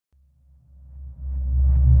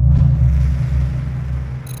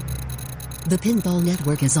The Pinball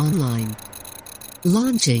Network is online.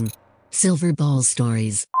 Launching Silverball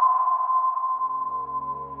Stories.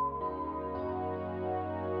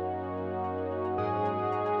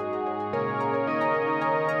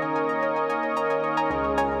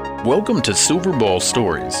 Welcome to Silverball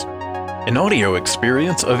Stories, an audio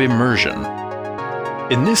experience of immersion.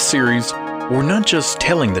 In this series, we're not just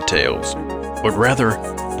telling the tales, but rather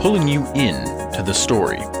pulling you in to the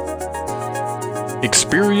story.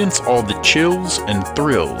 Experience all the chills and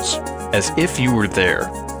thrills as if you were there.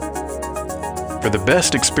 For the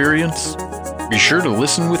best experience, be sure to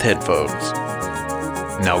listen with headphones.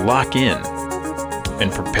 Now lock in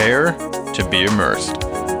and prepare to be immersed.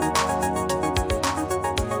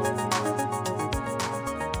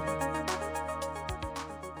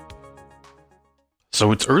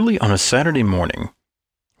 So it's early on a Saturday morning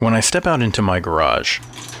when I step out into my garage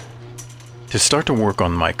to start to work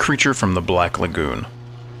on my creature from the Black Lagoon.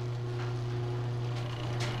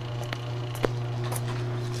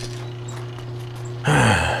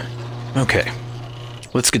 Okay,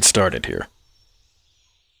 let's get started here.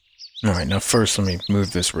 Alright, now first let me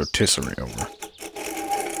move this rotisserie over.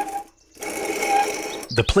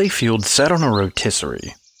 The playfield sat on a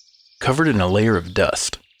rotisserie, covered in a layer of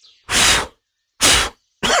dust.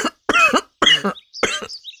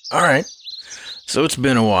 Alright, so it's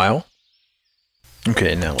been a while.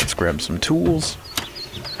 Okay, now let's grab some tools.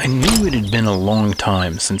 I knew it had been a long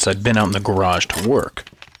time since I'd been out in the garage to work.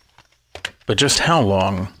 But just how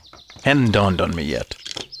long hadn't dawned on me yet.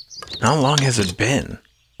 How long has it been?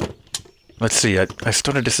 Let's see, I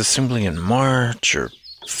started disassembling in March or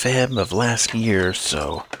Feb of last year,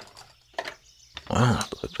 so... Wow,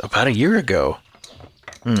 about a year ago.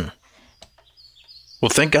 Well,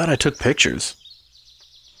 thank God I took pictures.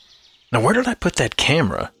 Now, where did I put that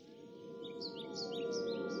camera?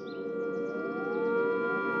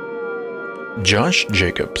 Josh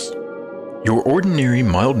Jacobs, your ordinary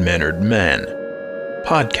mild-mannered man,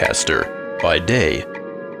 podcaster by day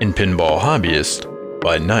and pinball hobbyist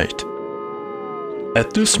by night.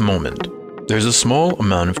 At this moment, there's a small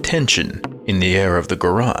amount of tension in the air of the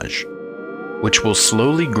garage, which will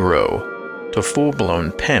slowly grow to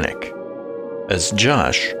full-blown panic as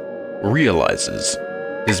Josh realizes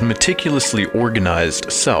his meticulously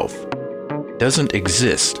organized self doesn't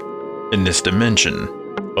exist in this dimension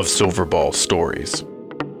of Silverball Stories.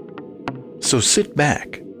 So sit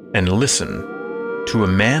back and listen to a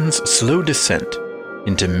man's slow descent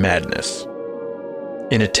into madness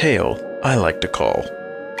in a tale I like to call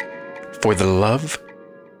For the Love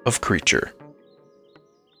of Creature.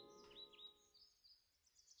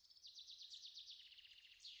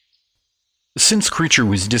 Since Creature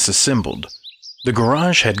was disassembled, the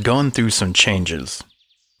garage had gone through some changes.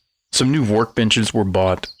 Some new workbenches were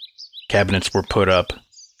bought, cabinets were put up.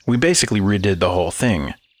 We basically redid the whole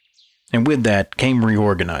thing. And with that came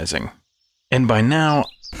reorganizing. And by now,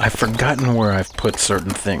 I've forgotten where I've put certain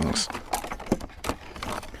things.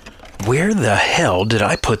 Where the hell did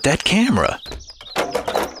I put that camera?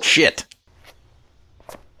 Shit.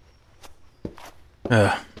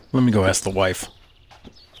 Let me go ask the wife.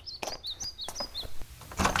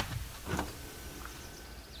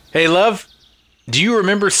 Hey, love, do you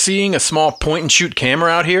remember seeing a small point-and-shoot camera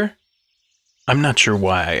out here? I'm not sure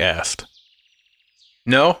why I asked.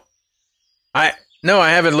 No? I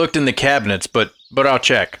haven't looked in the cabinets, but I'll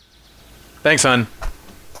check. Thanks, hon.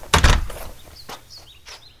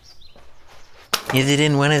 Is it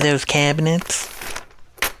in one of those cabinets?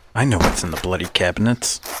 I know what's in the bloody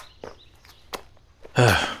cabinets.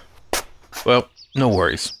 Well, no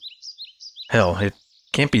worries. Hell, it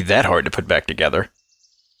can't be that hard to put back together.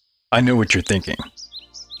 I know what you're thinking.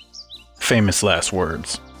 Famous last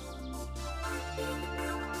words.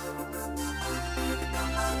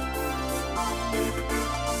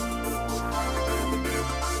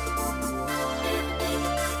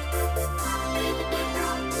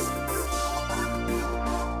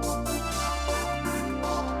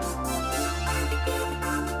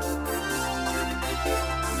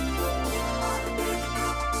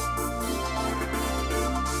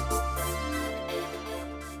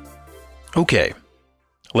 Okay,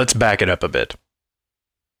 let's back it up a bit.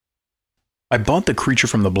 I bought the creature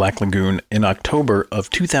from the Black Lagoon in October of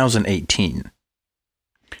 2018.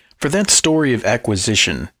 For that story of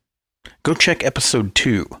acquisition, go check episode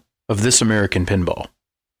 2 of This American Pinball.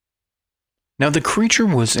 Now, the creature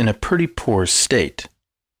was in a pretty poor state,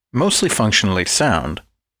 mostly functionally sound,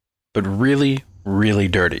 but really, really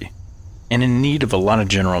dirty, and in need of a lot of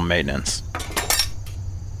general maintenance.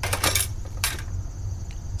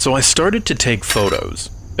 So I started to take photos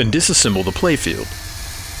and disassemble the playfield.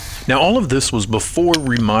 Now, all of this was before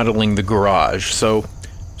remodeling the garage, so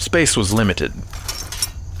space was limited.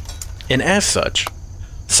 And as such,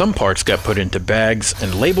 some parts got put into bags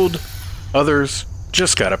and labeled, others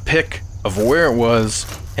just got a pick of where it was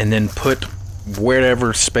and then put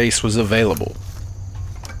wherever space was available.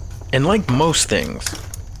 And like most things,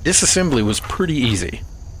 disassembly was pretty easy.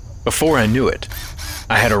 Before I knew it,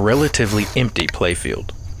 I had a relatively empty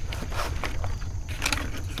playfield.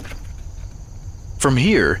 From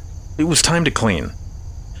here, it was time to clean.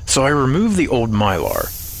 So I removed the old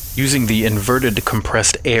Mylar, using the inverted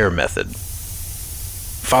compressed air method,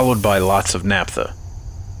 followed by lots of naphtha,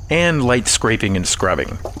 and light scraping and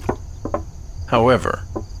scrubbing. However,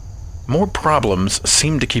 more problems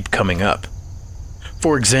seemed to keep coming up.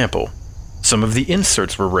 For example, some of the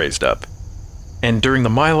inserts were raised up, and during the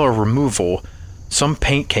Mylar removal, some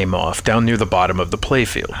paint came off down near the bottom of the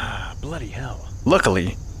playfield. Bloody hell.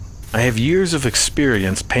 Luckily, I have years of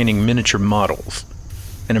experience painting miniature models,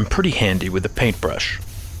 and I'm pretty handy with a paintbrush.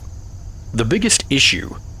 The biggest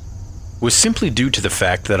issue was simply due to the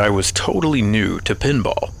fact that I was totally new to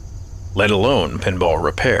pinball, let alone pinball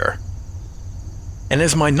repair. And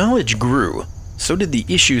as my knowledge grew, so did the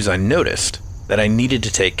issues I noticed that I needed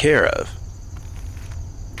to take care of.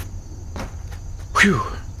 Whew.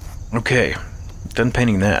 Okay, done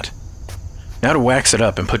painting that. Now to wax it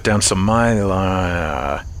up and put down some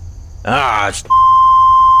Mylar.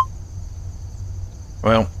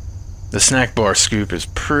 Well, the snack bar scoop is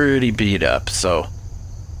pretty beat up, so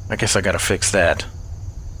I guess I gotta fix that.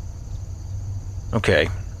 Okay,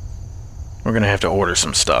 we're gonna have to order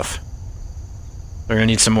some stuff. We're gonna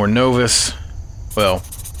need some more Novus. Well,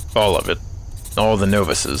 all of it. All the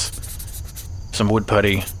Novuses. Some wood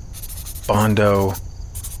putty. Bondo.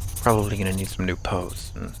 Probably gonna need some new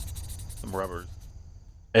posts and some rubbers.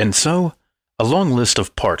 And so, a long list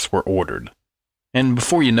of parts were ordered. And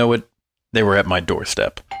before you know it, they were at my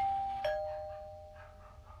doorstep.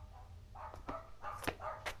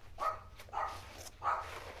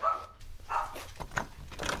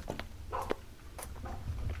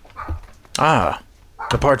 Ah,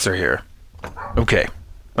 the parts are here. Okay,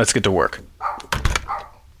 let's get to work.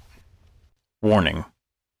 Warning.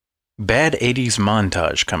 Bad 80s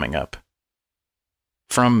montage coming up.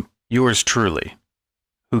 From yours truly,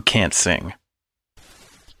 who can't sing.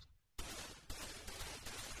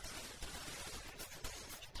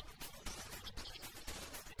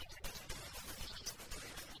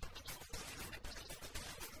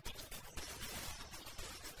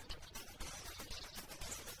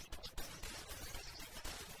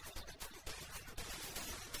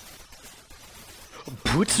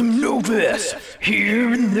 Put some Novus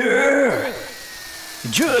here and there.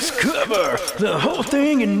 Just cover the whole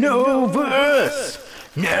thing in Novus.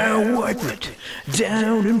 Now wipe it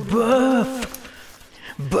down and buff.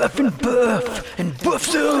 Buff and buff and buff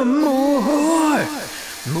some more.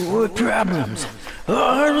 More problems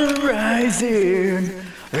are arising.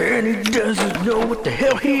 And he doesn't know what the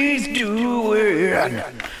hell he's doing.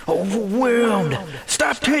 Overwhelmed.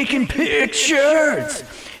 Stop taking pictures.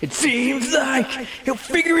 It seems like he'll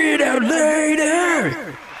figure it out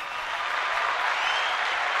later.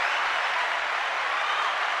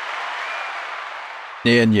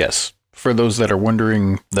 And yes, for those that are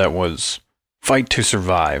wondering, that was Fight to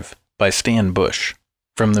Survive by Stan Bush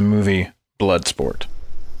from the movie Bloodsport.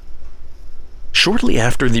 Shortly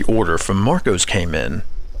after the order from Marcos came in,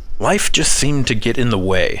 life just seemed to get in the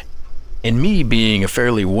way. And me being a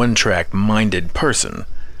fairly one-track minded person,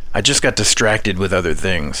 I just got distracted with other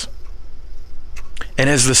things. And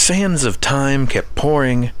as the sands of time kept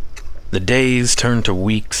pouring, the days turned to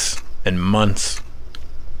weeks and months.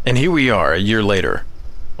 And here we are a year later,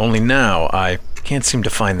 only now I can't seem to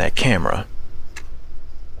find that camera.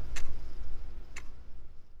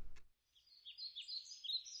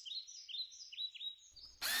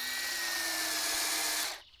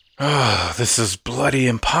 This is bloody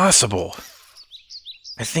impossible.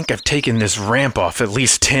 I think I've taken this ramp off at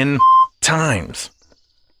least 10 times.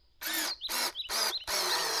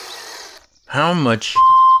 How much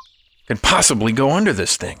can possibly go under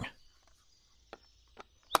this thing?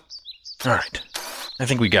 Alright, I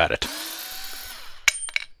think we got it.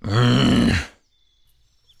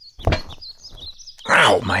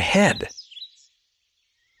 Ow, my head.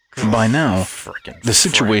 By now, the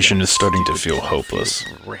situation is starting to feel hopeless,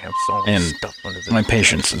 and my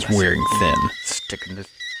patience is wearing thin.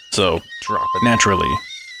 So, naturally,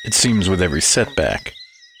 it seems with every setback,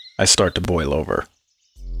 I start to boil over.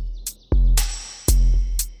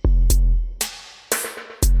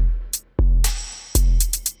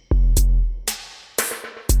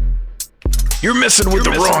 You're messing with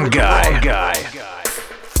the wrong guy.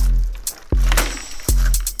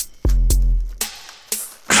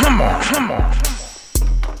 come on, come on.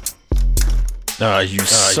 You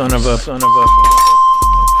son of a...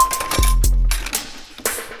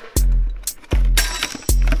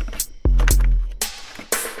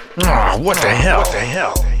 What the hell? What the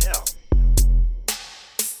hell?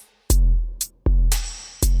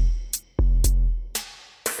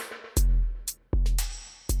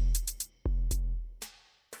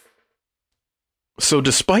 So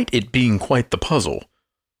despite it being quite the puzzle,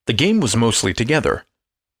 the game was mostly together.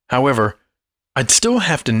 However, I'd still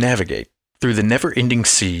have to navigate through the never-ending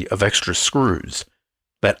sea of extra screws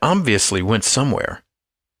that obviously went somewhere.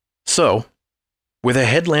 So, with a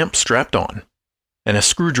headlamp strapped on and a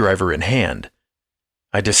screwdriver in hand,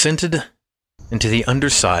 I descended into the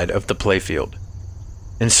underside of the playfield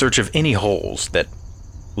in search of any holes that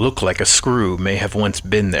looked like a screw may have once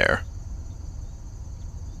been there.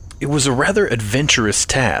 It was a rather adventurous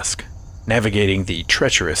task, navigating the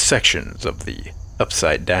treacherous sections of the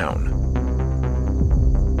Upside Down.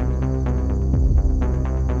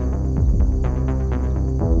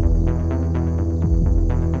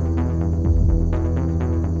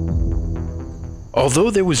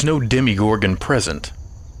 Although there was no Demigorgon present,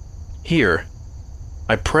 here,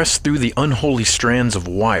 I pressed through the unholy strands of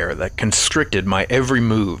wire that constricted my every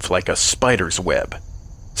move like a spider's web,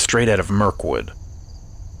 straight out of Mirkwood.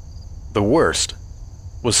 The worst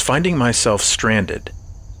was finding myself stranded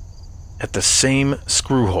at the same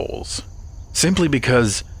screw holes, simply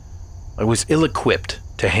because I was ill-equipped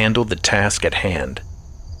to handle the task at hand,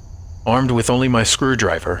 armed with only my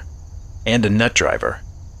screwdriver and a nut driver,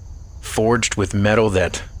 forged with metal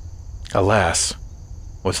that, alas,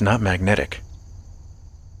 was not magnetic.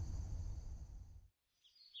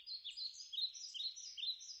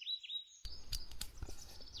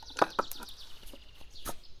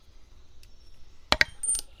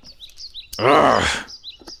 Ugh.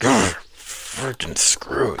 God, freaking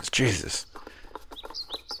screws, Jesus.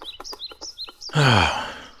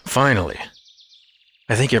 Finally.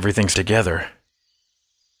 I think everything's together.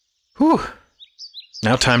 Whew.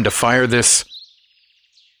 Now time to fire this...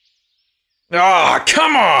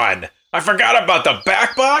 come on! I forgot about the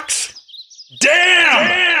back box?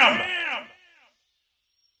 Damn!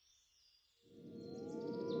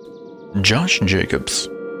 Josh Jacobs,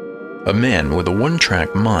 a man with a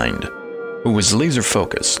one-track mind who was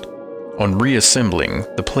laser-focused on reassembling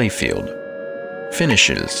the playfield,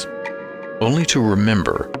 finishes only to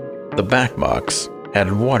remember the back box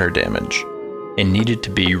had water damage and needed to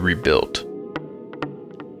be rebuilt.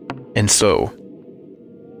 And so,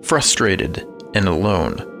 frustrated and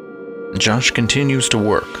alone, Josh continues to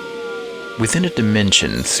work within a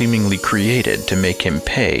dimension seemingly created to make him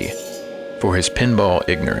pay for his pinball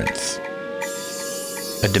ignorance.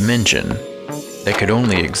 A dimension that could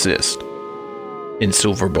only exist in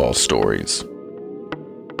Silverball Stories.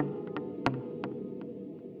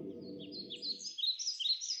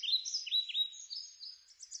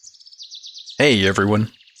 Hey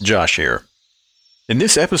everyone, Josh here. In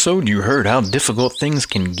this episode, you heard how difficult things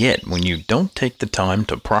can get when you don't take the time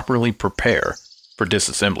to properly prepare for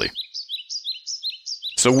disassembly.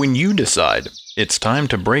 So when you decide it's time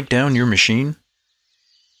to break down your machine,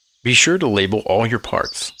 be sure to label all your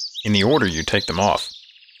parts in the order you take them off.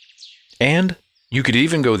 And you could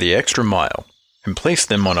even go the extra mile and place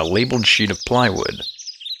them on a labeled sheet of plywood.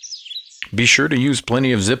 Be sure to use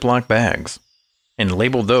plenty of Ziploc bags and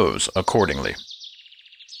label those accordingly.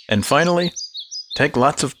 And finally, take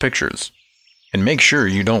lots of pictures and make sure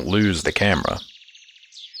you don't lose the camera.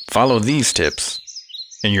 Follow these tips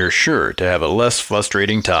and you're sure to have a less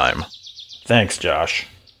frustrating time. Thanks, Josh.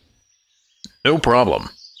 No problem,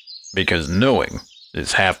 because knowing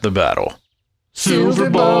is half the battle.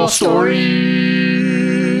 Silverball Stories!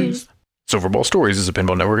 Silverball Stories is a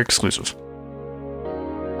Pinball Network exclusive.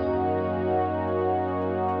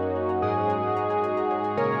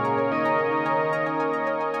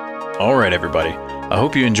 Alright everybody, I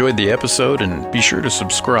hope you enjoyed the episode and be sure to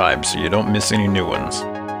subscribe so you don't miss any new ones.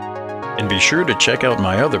 And be sure to check out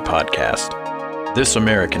my other podcast, This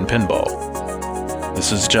American Pinball.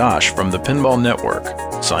 This is Josh from the Pinball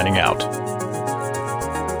Network, signing out.